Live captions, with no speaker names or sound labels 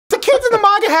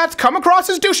hats come across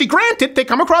as douchey. Granted, they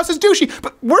come across as douchey,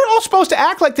 but we're all supposed to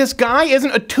act like this guy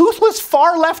isn't a toothless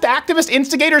far-left activist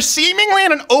instigator seemingly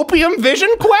on an opium vision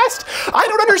quest? I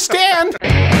don't understand.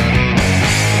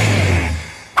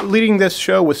 Leading this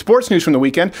show with sports news from the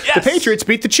weekend, the Patriots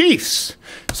beat the Chiefs.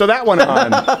 So that one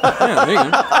on. Yeah, there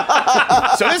you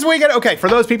go. So this weekend, okay, for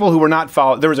those people who were not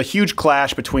following, there was a huge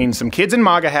clash between some kids in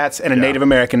MAGA hats and a Native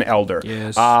American elder.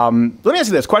 Yes. Let me ask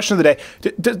you this, question of the day.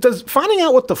 Does finding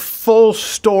out what the full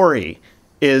story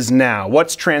is now,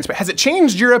 what's transpired, has it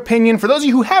changed your opinion? For those of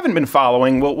you who haven't been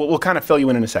following, we'll kind of fill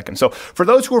you in a second. So for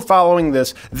those who are following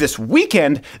this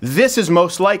weekend, this is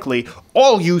most likely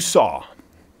all you saw.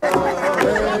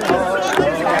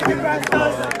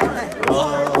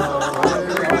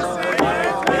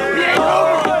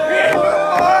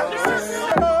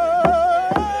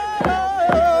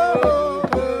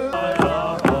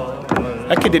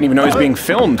 That kid didn't even know he was being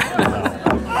filmed.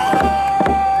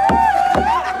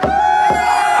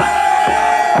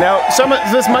 Now,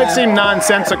 this might seem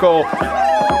nonsensical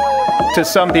to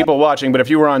some people watching, but if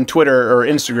you were on Twitter or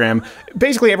Instagram,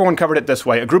 basically everyone covered it this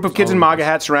way. A group of kids in MAGA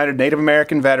hats surrounded Native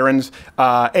American veterans,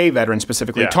 a veteran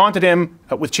specifically, taunted him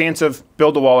with chants of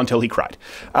build the wall until he cried.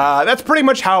 That's pretty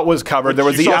much how it was covered. There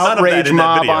was the outrage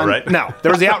mob on... Right? No,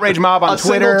 there was the outrage mob on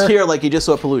Twitter. A single tear like you just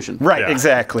saw pollution. Right,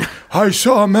 exactly. I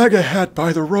saw a MAGA hat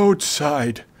by the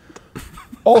roadside.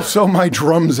 Also, my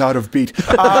drum's out of beat.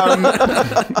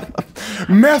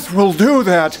 Meth will do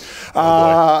that.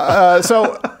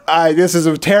 This is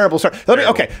a terrible start.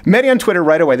 Okay, many on Twitter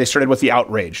right away, they started with the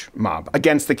outrage mob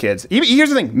against the kids. Here's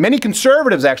the thing. Many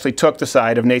conservatives actually took the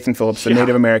side of Nathan Phillips, the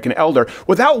Native American elder,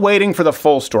 without waiting for the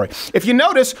full story. If you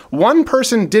notice, one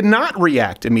person did not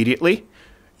react immediately.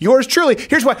 Yours truly.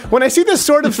 Here's why. When I see this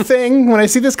sort of thing, when I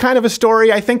see this kind of a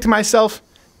story, I think to myself,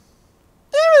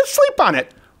 sleep on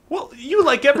it. Well, you,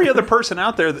 like every other person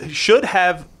out there, should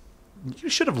have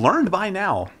learned by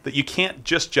now that you can't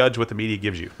just judge what the media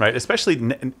gives you, right?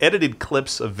 Especially edited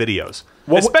clips of videos.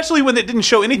 Well, especially when it didn't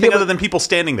show anything other than people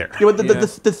standing there. Yeah, but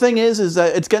the thing is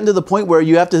that it's getting to the point where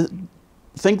you have to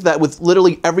think that with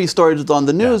literally every story that's on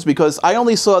the news, because I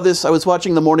only saw this, I was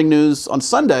watching the morning news on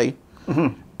Sunday,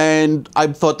 and I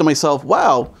thought to myself,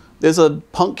 wow, there's a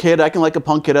punk kid acting like a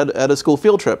punk kid at a school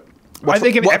field trip. I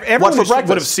think everyone would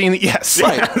have seen it. Yes.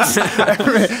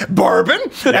 Right. Bourbon.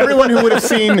 Everyone who would have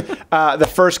seen the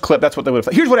first clip, that's what they would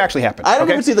have. Here's what actually happened. I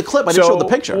didn't even see the clip. I didn't show the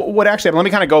picture. What actually happened, let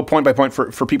me kind of go point by point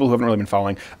for people who haven't really been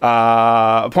following.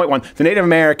 Point one, the Native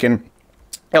American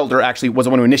elder actually was the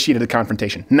one who initiated the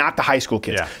confrontation, not the high school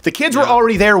kids. The kids were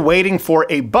already there waiting for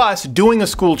a bus doing a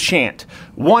school chant.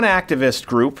 One activist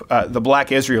group, the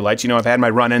Black Israelites, you know, I've had my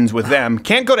run-ins with them,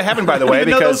 can't go to heaven, by the way,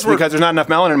 because there's not enough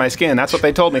melanin in my skin. That's what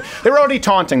they told me. They were already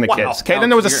taunting the kids. Okay, then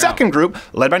there was a second group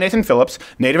led by Nathan Phillips,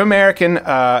 Native American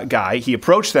guy. He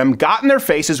approached them, got in their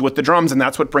faces with the drums, and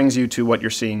that's what brings you to what you're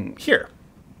seeing here.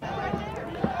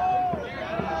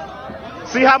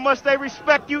 See how much they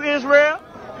respect you, Israel?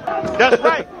 That's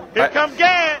right. Here come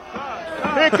Gad.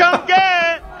 Here come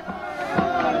Gad.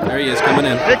 There he is coming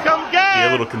in. Here come Gad. Yeah,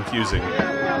 a little confusing.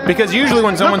 Because usually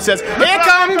when someone says, "Here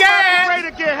come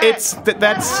Gad," it's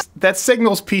that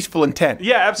signals peaceful intent.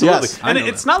 Yeah, absolutely. Yes, and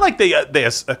it's not like they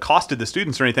accosted the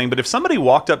students or anything, but if somebody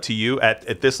walked up to you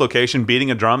at this location beating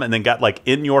a drum and then got like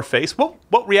in your face,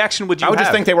 what reaction would you have? I would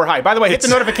just think they were high. By the way, hit the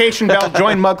notification bell,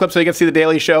 join Mug Club so you can see the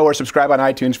Daily Show, or subscribe on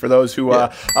iTunes for those who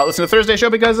listen to Thursday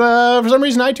Show, because for some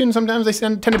reason iTunes sometimes they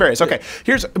tend to vary. Okay,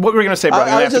 here's what we're going to say,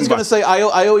 brother. I was just going to say, I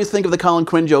always think of the Colin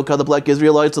Quinn joke, how the Black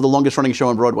Israelites are the longest running show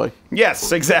on Broadway.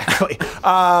 Yes, exactly.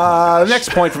 The next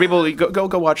point for people, go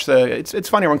watch it's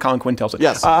funnier when Colin Quinn tells it.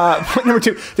 Yes. Point number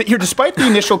two, that here, despite the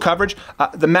initial coverage,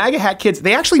 the MAGA hat kids,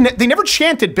 they never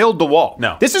chanted "Build the Wall."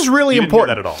 No. This is really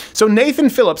important. Didn't do that at all. So Nathan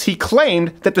Phillips, he claimed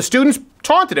that the students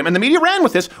taunted him, and the media ran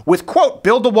with this with, quote,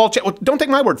 "Build the wall." Well, don't take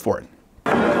my word for it.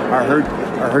 I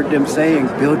heard them saying,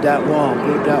 "Build that wall,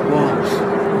 build that wall."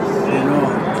 You know,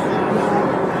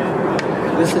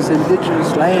 this is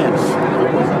indigenous lands.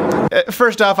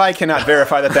 First off, I cannot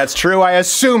verify that that's true. I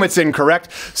assume it's incorrect.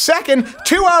 Second,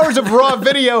 2 hours of raw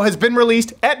video has been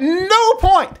released. At no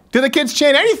point do the kids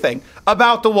chant anything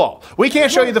about the wall. We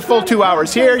can't show you the full 2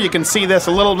 hours here. You can see this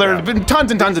a little. There's been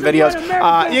tons and tons of videos.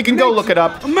 You can go look it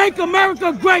up. Make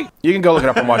America great. You can go look it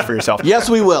up and watch for yourself. Yes,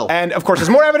 we will. And of course, as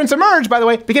more evidence emerged, by the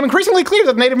way, it became increasingly clear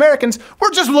that Native Americans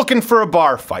were just looking for a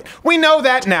bar fight. We know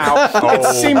that now. It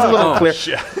seems a little clear.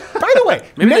 Shit. By the way,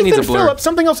 Nathan Phillips,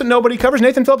 something else that nobody covers,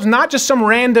 Nathan Phillips, not just some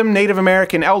random Native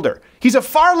American elder. He's a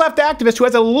far-left activist who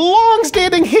has a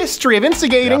long-standing history of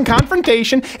instigating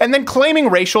confrontation and then claiming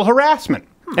racial harassment.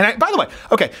 And by the way,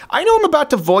 okay, I know I'm about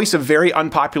to voice a very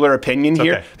unpopular opinion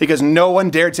here because no one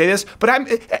dared say this, but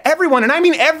everyone, and I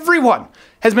mean everyone,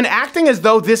 has been acting as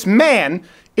though this man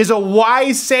is a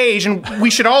wise sage and we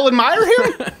should all admire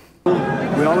him.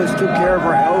 We always took care of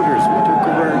our elders. We took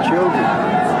care of our children.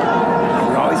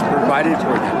 We always provided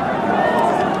for them.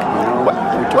 You know,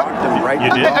 we taught them right. You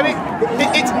did? I mean,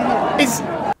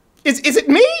 is it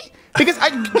me? Because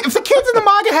if the kids in the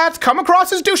MAGA hats come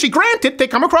across as douchey, granted, they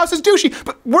come across as douchey,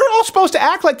 but we're all supposed to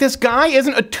act like this guy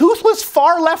isn't a toothless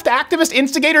far-left activist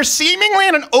instigator seemingly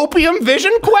on an opium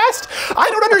vision quest? I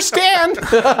don't understand.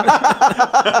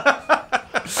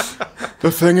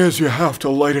 The thing is, you have to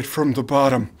light it from the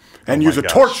bottom and use a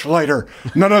torch lighter.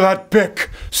 None of that Bic,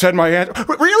 said my aunt.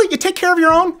 Really? You take care of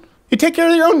your own? You take care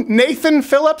of your own? Nathan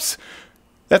Phillips?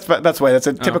 That's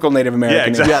a typical Native American. Yeah,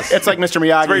 exactly. Yes. It's like Mr.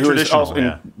 Miyagi, who is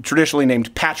also traditionally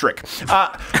named Patrick.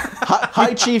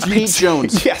 Hi, Chief Pete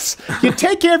Jones. Yes. You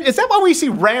take care of... Is that why we see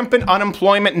rampant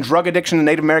unemployment and drug addiction in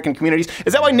Native American communities?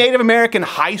 Is that why Native American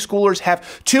high schoolers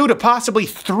have 2 to possibly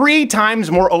 3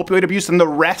 times more opioid abuse than the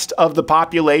rest of the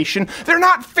population? They're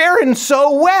not faring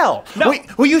so well. No.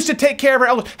 We used to take care of our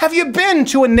elders. Have you been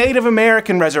to a Native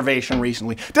American reservation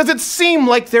recently? Does it seem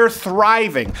like they're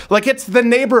thriving? Like it's the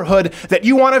neighborhood that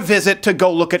you want to visit to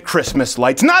go look at Christmas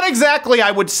lights? Not exactly, I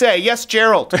would say. Yes,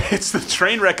 Gerald. It's the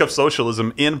train wreck of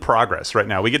socialism in progress right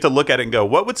now. We get to look at it and go,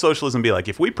 what would socialism be like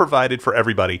if we provided for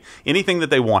everybody anything that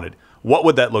they wanted? What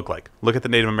would that look like? Look at the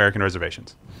Native American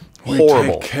reservations. Horrible.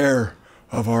 We take care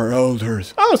of our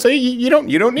elders. Oh, so you don't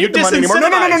need the money anymore.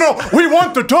 No. We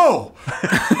want the dough.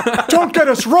 Don't get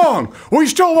us wrong. We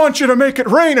still want you to make it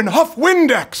rain and huff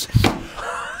Windex.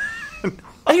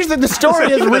 Here's the story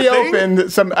has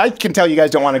reopened. I can tell you guys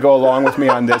don't want to go along with me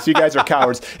on this. You guys are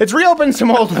cowards. It's reopened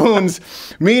some old wounds,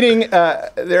 meaning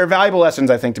there are valuable lessons,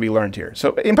 I think, to be learned here.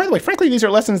 So, and by the way, frankly, these are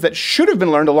lessons that should have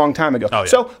been learned a long time ago. Oh, yeah.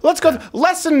 So let's go. Yeah.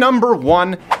 Lesson number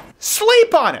 1,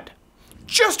 sleep on it.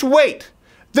 Just wait.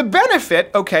 The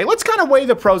benefit, okay, let's kind of weigh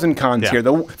the pros and cons here.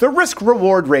 The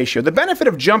risk-reward ratio. The benefit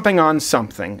of jumping on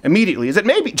something immediately is that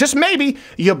maybe, just maybe,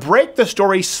 you break the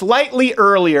story slightly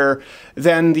earlier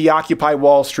than the Occupy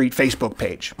Wall Street Facebook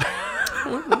page.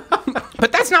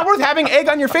 But that's not worth having egg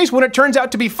on your face when it turns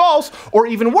out to be false, or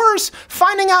even worse,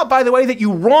 finding out, by the way, that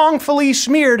you wrongfully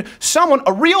smeared someone,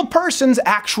 a real person's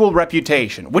actual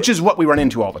reputation, which is what we run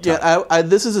into all the time. Yeah,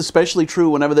 this is especially true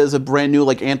whenever there's a brand new,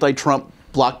 like, anti-Trump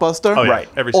blockbuster. Oh, yeah.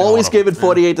 Right. Always give it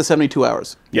 48 to 72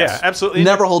 hours. Yes. Yeah, absolutely.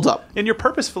 Never holds up. And you're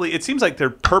purposefully, it seems like they're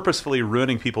purposefully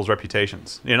ruining people's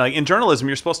reputations. You know, like in journalism,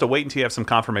 you're supposed to wait until you have some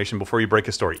confirmation before you break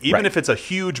a story, even if it's a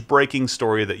huge breaking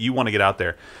story that you want to get out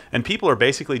there. And people are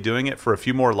basically doing it for a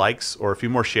few more likes or a few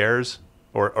more shares.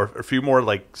 Or a few more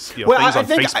things on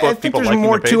Facebook. I think there's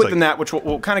more to it than that, which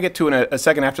we'll kind of get to in a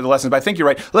second after the lessons. But I think you're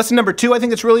right. Lesson number 2, I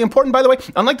think it's really important, by the way.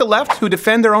 Unlike the left, who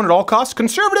defend their own at all costs,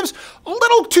 conservatives, a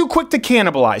little too quick to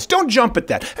cannibalize. Don't jump at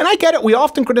that. And I get it. We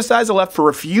often criticize the left for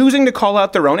refusing to call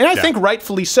out their own, and I think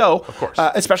rightfully so. Of course.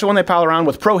 Especially when they pile around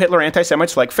with pro-Hitler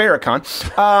anti-Semites like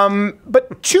Farrakhan.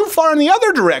 But too far in the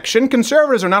other direction,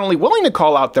 conservatives are not only willing to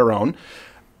call out their own,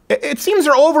 it seems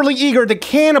they're overly eager to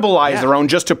cannibalize their own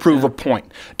just to prove a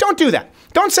point. Don't do that.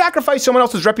 Don't sacrifice someone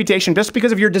else's reputation just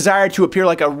because of your desire to appear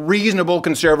like a reasonable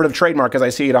conservative trademark, as I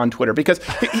see it on Twitter. Because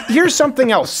here's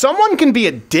something else. Someone can be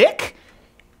a dick,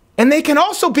 and they can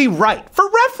also be right. For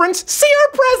reference, see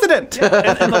our president.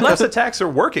 Yeah, and the left's attacks are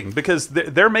working because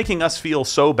they're making us feel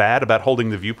so bad about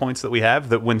holding the viewpoints that we have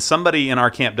that when somebody in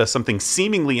our camp does something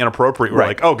seemingly inappropriate, we're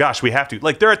like, oh gosh, we have to.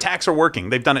 Like, their attacks are working.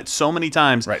 They've done it so many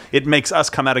times. It makes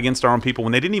us come out against our own people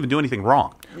when they didn't even do anything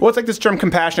wrong. Well, it's like this term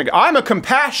compassionate. I'm a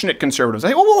compassionate conservative. I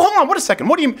say, well, hold on, wait a second.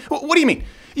 What do you mean?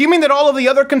 You mean that all of the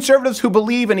other conservatives who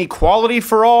believe in equality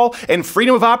for all and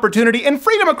freedom of opportunity and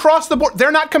freedom across the board, they're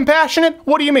not compassionate?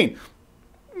 What do you mean?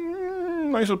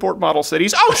 I support model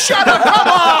cities. Oh, shut up! Come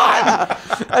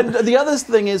on! And the other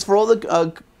thing is, for all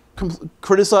the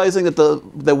criticizing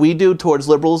that we do towards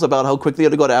liberals about how quickly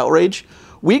they go to outrage,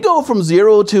 we go from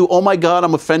 0 to, oh my God,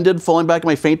 I'm offended, falling back on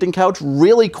my fainting couch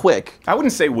really quick. I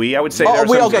wouldn't say we. I would say there are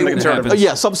some conservatives.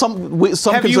 Yeah, some conservatives.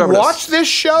 Have you watched this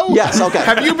show? Yes, okay.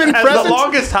 Have you been present? The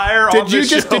longest hire on this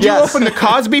show. Did you open the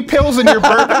Cosby pills in your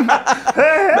bourbon?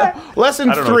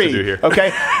 Lesson 3. Okay.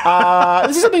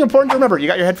 This is something important to remember. You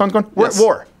got your headphones going? We're at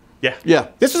war. Yeah.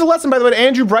 This is a lesson, by the way, that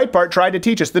Andrew Breitbart tried to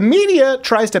teach us. The media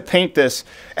tries to paint this,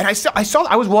 and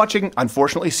I was watching,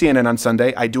 unfortunately, CNN on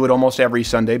Sunday. I do it almost every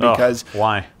Sunday because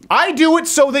why? I do it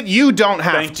so that you don't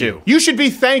have Thank to. you. You should be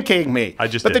thanking me. I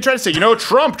just But did. they try to say,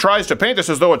 Trump tries to paint this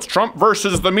as though it's Trump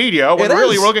versus the media. When It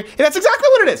really, is. we're looking. And that's exactly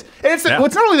what it is. And it's,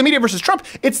 it's not only the media versus Trump.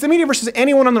 It's the media versus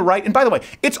anyone on the right. And by the way,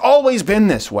 it's always been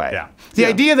this way. Yeah. The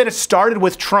idea that it started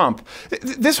with Trump.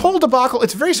 This whole debacle.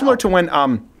 It's very similar to when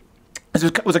was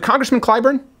it Congressman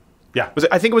Clyburn? Yeah.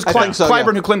 I think it was think so, Clyburn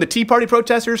yeah. who claimed the Tea Party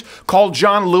protesters called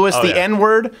John Lewis the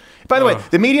N-word. By the way,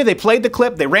 the media, they played the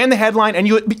clip, they ran the headline, and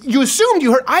you assumed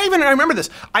you heard. I remember this.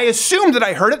 I assumed that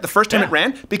I heard it the first time it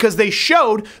ran because they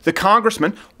showed the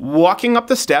congressman walking up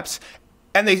the steps.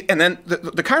 And then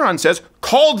the chyron says,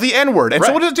 called the N-word. And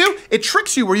so what does it do? It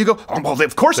tricks you where you go, oh, well,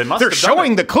 of course, they're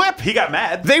showing the clip. He got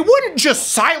mad. They wouldn't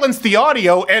just silence the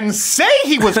audio and say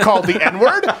he was called the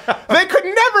N-word. They could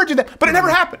never do that. But it never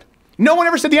happened. No one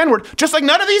ever said the N-word, just like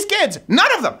none of these kids,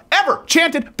 none of them, ever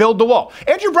chanted, build the wall.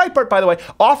 Andrew Breitbart, by the way,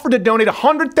 offered to donate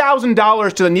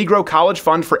 $100,000 to the Negro College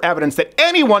Fund for evidence that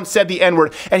anyone said the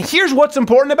N-word. And here's what's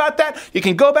important about that. You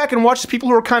can go back and watch the people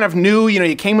who are kind of new.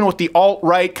 You came in with the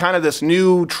alt-right, kind of this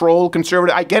new troll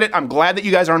conservative. I get it. I'm glad that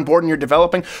you guys are on board and you're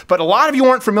developing. But a lot of you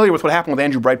aren't familiar with what happened with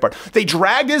Andrew Breitbart. They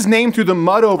dragged his name through the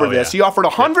mud over this. He offered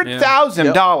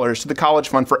 $100,000 to the college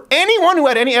fund for anyone who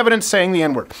had any evidence saying the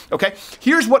N-word. Okay?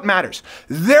 Here's what matters.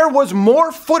 There was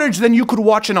more footage than you could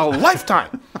watch in a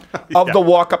lifetime of the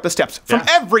walk up the steps from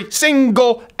every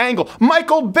single angle.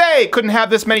 Michael Bay couldn't have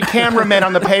this many cameramen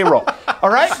on the payroll. All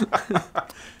right?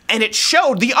 And it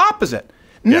showed the opposite.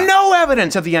 No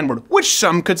evidence of the N-word, which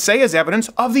some could say is evidence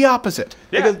of the opposite.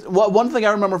 Because one thing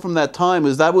I remember from that time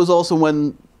is that was also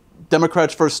when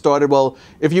Democrats first started. Well,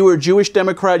 if you were a Jewish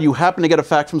Democrat, you happened to get a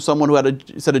fact from someone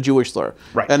who said a Jewish slur.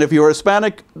 Right. And if you were a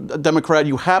Hispanic Democrat,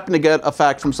 you happened to get a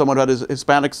fact from someone who had a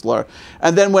Hispanic slur.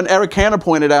 And then when Eric Cantor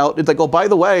pointed out, it's like, oh, by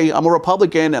the way, I'm a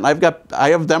Republican, and I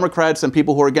have Democrats and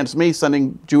people who are against me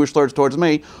sending Jewish slurs towards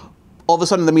me. All of a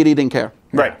sudden, the media didn't care.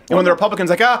 Right. And when the Republicans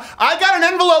like, I got an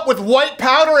envelope with white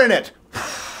powder in it.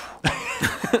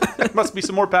 Must be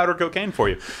some more powder cocaine for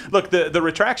you. Look, the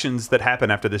retractions that happen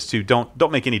after this too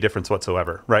don't make any difference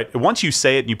whatsoever, right? Once you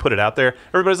say it and you put it out there,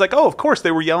 everybody's like, oh, of course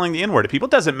they were yelling the N-word at people.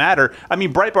 It doesn't matter. I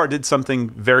mean, Breitbart did something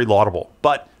very laudable,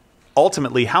 but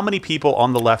ultimately, how many people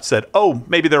on the left said, oh,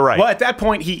 maybe they're right? Well, at that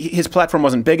point, his platform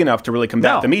wasn't big enough to really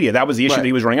combat the media. That was the issue that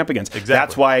he was running up against. Exactly.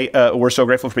 That's why we're so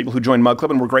grateful for people who joined Mug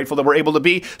Club, and we're grateful that we're able to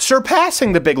be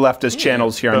surpassing the big leftist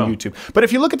channels here on YouTube. But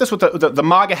if you look at this with the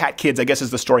MAGA hat kids, I guess is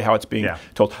the story how it's being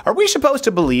told. Are we supposed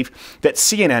to believe that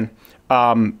CNN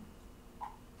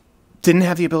didn't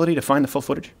have the ability to find the full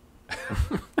footage?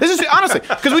 This is honestly,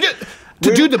 because we did.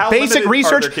 To do the basic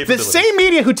research, the same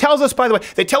media who tells us, by the way,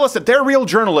 they tell us that they're real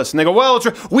journalists, and they go, well,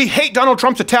 we hate Donald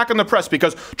Trump's attack on the press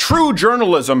because true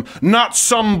journalism, not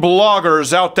some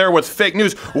bloggers out there with fake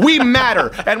news. We matter,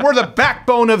 and we're the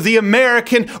backbone of the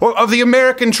American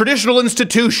traditional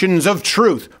institutions of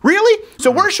truth. Really? So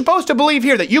we're supposed to believe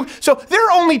here that so there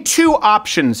are only two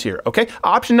options here, okay?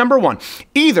 Option number one,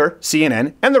 either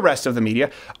CNN and the rest of the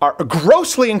media are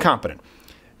grossly incompetent.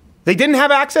 They didn't have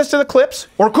access to the clips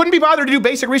or couldn't be bothered to do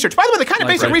basic research. By the way, the kind of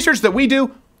basic research that we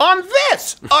do on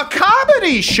this, a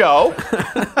comedy show.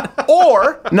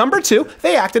 Or, number two,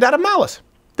 they acted out of malice.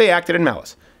 They acted in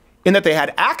malice in that they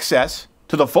had access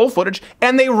to the full footage,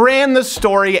 and they ran the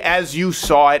story as you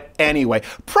saw it anyway.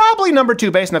 Probably number two,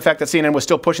 based on the fact that CNN was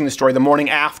still pushing the story the morning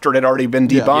after it had already been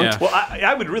debunked. Well,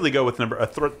 I would really go with a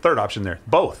third option there.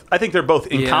 Both. I think they're both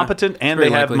incompetent and they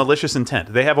have malicious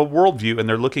intent. They have a worldview, and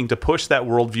they're looking to push that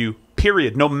worldview,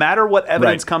 period, no matter what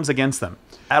evidence comes against them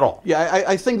at all. Yeah,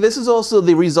 I think this is also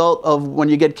the result of when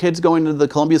you get kids going to the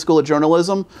Columbia School of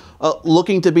Journalism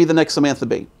looking to be the next Samantha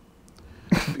Bee.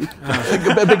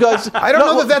 Because I don't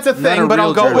know that that's a thing, but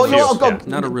I'll go with you.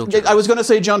 Not a real journalist. I was going to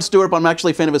say Jon Stewart, but I'm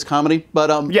actually a fan of his comedy. But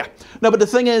no, but the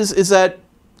thing is that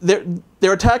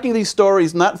they're attacking these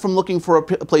stories not from looking for a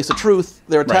place of truth.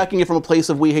 They're attacking it from a place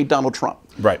of we hate Donald Trump.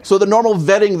 Right. So the normal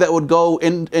vetting that would go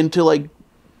into like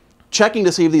checking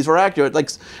to see if these were accurate, like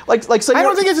saying, I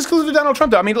don't think it's exclusive to Donald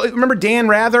Trump, though. I mean, remember Dan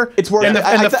Rather? It's working. And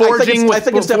the forging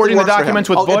the documents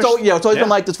with Bush? It's always been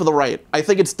like this for the right. I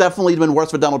think it's definitely been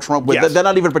worse for Donald Trump. They're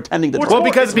not even pretending to. Well,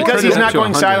 because he's not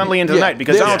going silently into the night,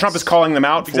 because Donald Trump is calling them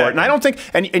out for it. And I don't think,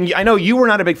 and I know you were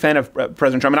not a big fan of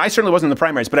President Trump, and I certainly wasn't in the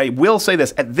primaries, but I will say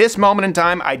this, at this moment in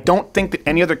time, I don't think that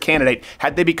any other candidate,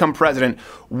 had they become president,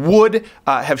 would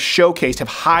have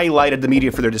highlighted the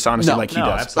media for their dishonesty like he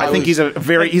does. Absolutely. I think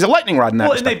he's a lightning rod in that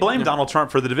respect. And they blame Donald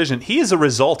Trump for the division. He is a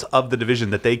result of the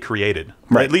division that they created,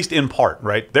 right? At least in part,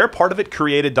 right? Their part of it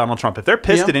created Donald Trump. If they're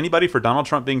pissed at anybody for Donald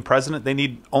Trump being president, they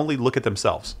need only look at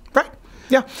themselves. Right.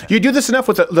 Yeah, you do this enough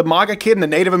with the MAGA kid and the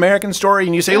Native American story,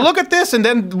 and you say, look at this, and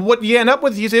then what you end up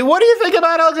with, you say, what do you think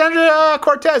about Alexandria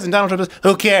Cortez? And Donald Trump says,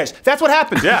 who cares? That's what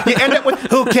happens. Yeah. You end up with,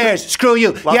 who cares? Screw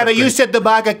you. Yeah, but you said the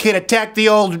MAGA kid attacked the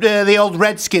old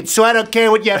Redskins, so I don't care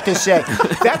what you have to say.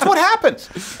 That's what happens.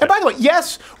 And by the way,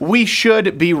 yes, we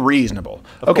should be reasonable.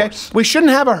 Okay? We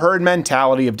shouldn't have a herd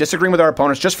mentality of disagreeing with our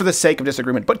opponents just for the sake of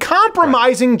disagreement. But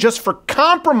compromising just for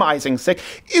compromising's sake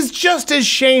is just as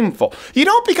shameful. You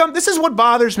don't become, this is what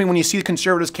bothers me when you see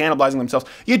conservatives cannibalizing themselves.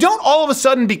 You don't all of a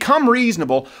sudden become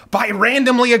reasonable by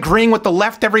randomly agreeing with the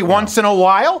left every once in a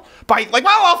while. By like,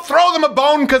 well, I'll throw them a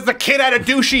bone because the kid had a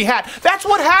douchey hat. That's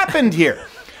what happened here.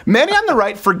 Many on the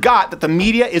right forgot that the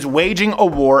media is waging a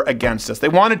war against us. They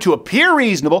wanted to appear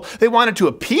reasonable. They wanted to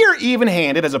appear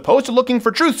even-handed as opposed to looking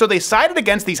for truth. So they sided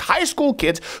against these high school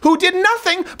kids who did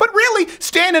nothing but really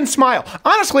stand and smile.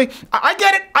 Honestly, I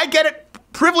get it. I get it.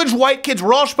 Privileged white kids,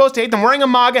 we're all supposed to hate them, wearing a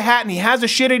MAGA hat, and he has a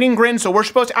shit-eating grin, so we're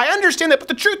supposed to... I understand that, but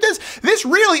the truth is, this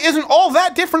really isn't all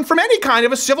that different from any kind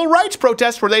of a civil rights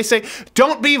protest where they say,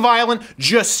 don't be violent,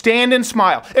 just stand and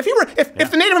smile. If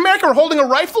the Native American were holding a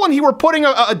rifle and he were putting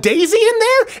a daisy in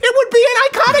there, it would be an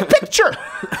iconic picture.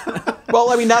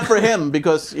 Well, I mean, not for him,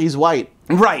 because he's white.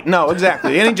 Right, no,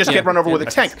 exactly. And he just get run over with a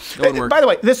tank. By the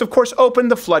way, this, of course,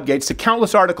 opened the floodgates to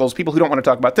countless articles, people who don't want to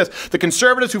talk about this. The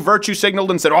conservatives who virtue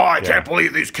signaled and said, oh, I can't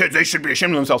believe these kids, they should be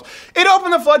ashamed of themselves. It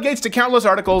opened the floodgates to countless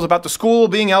articles about the school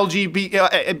being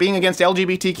being against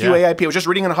LGBTQAIP. I was just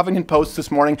reading in the Huffington Post this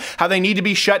morning how they need to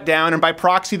be shut down, and by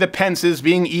proxy, the Pences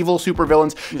being evil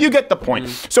supervillains. You get the point.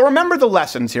 So remember the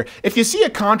lessons here. If you see a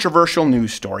controversial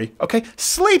news story, okay,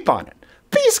 sleep on it.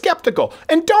 Be skeptical,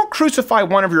 and don't crucify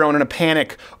one of your own in a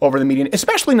panic over the media,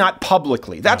 especially not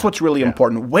publicly. That's what's really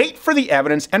important. Wait for the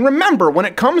evidence, and remember, when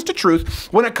it comes to truth,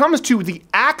 when it comes to the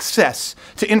access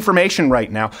to information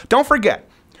right now, don't forget,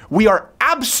 we are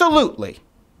absolutely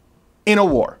in a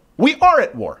war. We are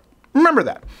at war. Remember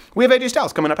that. We have AJ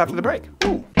Styles coming up after the break.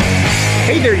 Ooh.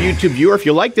 Hey there, YouTube viewer. If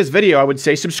you like this video, I would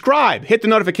say subscribe, hit the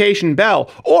notification bell,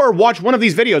 or watch one of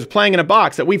these videos playing in a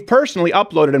box that we've personally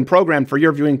uploaded and programmed for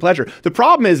your viewing pleasure. The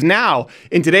problem is now,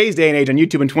 in today's day and age on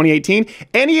YouTube in 2018,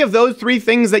 any of those three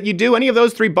things that you do, any of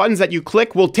those three buttons that you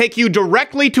click will take you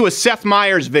directly to a Seth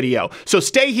Meyers video. So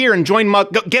stay here and join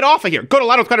Mug. Get off of here. Go to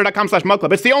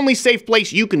loudoutclutter.com/mugclub. It's the only safe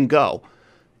place you can go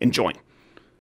and join.